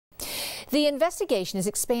The investigation is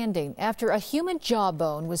expanding after a human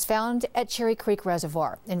jawbone was found at Cherry Creek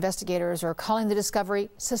Reservoir. Investigators are calling the discovery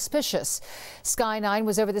suspicious. Sky 9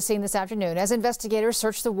 was over the scene this afternoon as investigators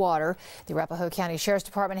searched the water. The Arapahoe County Sheriff's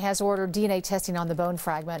Department has ordered DNA testing on the bone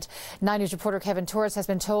fragment. 9 News reporter Kevin Torres has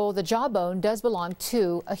been told the jawbone does belong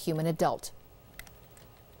to a human adult.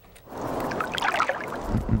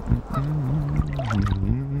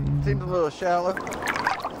 Seems a little shallow.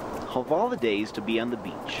 Of all the days to be on the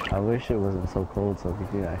beach, I wish it wasn't so cold so we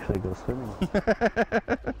could actually go swimming.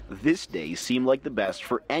 this day seemed like the best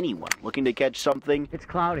for anyone looking to catch something It's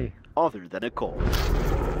cloudy. other than a cold.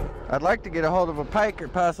 I'd like to get a hold of a pike or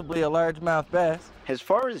possibly a largemouth bass. As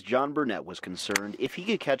far as John Burnett was concerned, if he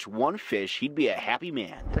could catch one fish, he'd be a happy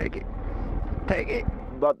man. Take it. Take it.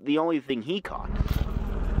 But the only thing he caught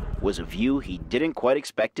was a view he didn't quite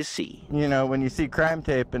expect to see. You know, when you see crime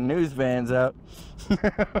tape and news vans out.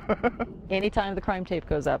 Anytime the crime tape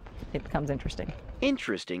goes up, it becomes interesting.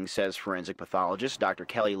 Interesting, says forensic pathologist Dr.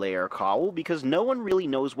 Kelly Layer-Cowell, because no one really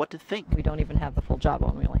knows what to think. We don't even have the full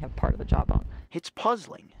jawbone. We only have part of the jawbone. It's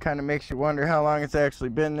puzzling. Kind of makes you wonder how long it's actually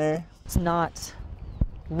been there. It's not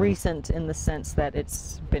recent in the sense that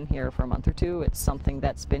it's been here for a month or two. It's something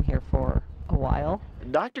that's been here for a while.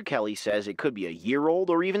 Dr. Kelly says it could be a year-old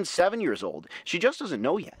or even 7 years old. She just doesn't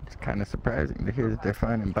know yet. It's kind of surprising to hear that they're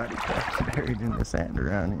finding body parts buried in the sand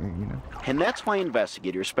around here, you know. And that's why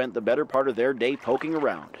investigators spent the better part of their day poking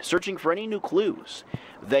around, searching for any new clues.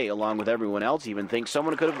 They, along with everyone else, even think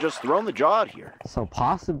someone could have just thrown the jaw out here. So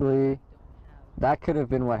possibly that could have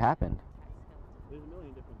been what happened.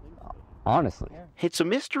 Honestly. It's a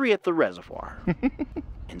mystery at the reservoir,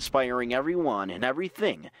 inspiring everyone and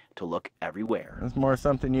everything to look everywhere. It's more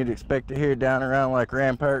something you'd expect to hear down around like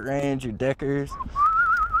Rampart Range or Deckers.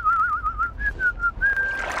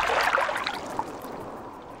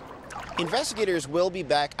 Investigators will be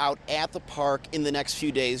back out at the park in the next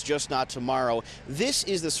few days, just not tomorrow. This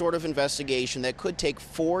is the sort of investigation that could take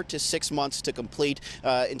 4 to 6 months to complete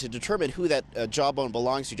and to determine who that jawbone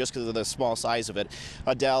belongs to just because of the small size of it.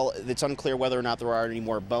 Adele, it's unclear whether or not there are any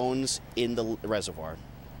more bones in the reservoir.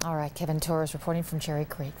 All right, Kevin Torres reporting from Cherry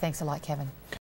Creek. Thanks a lot, Kevin.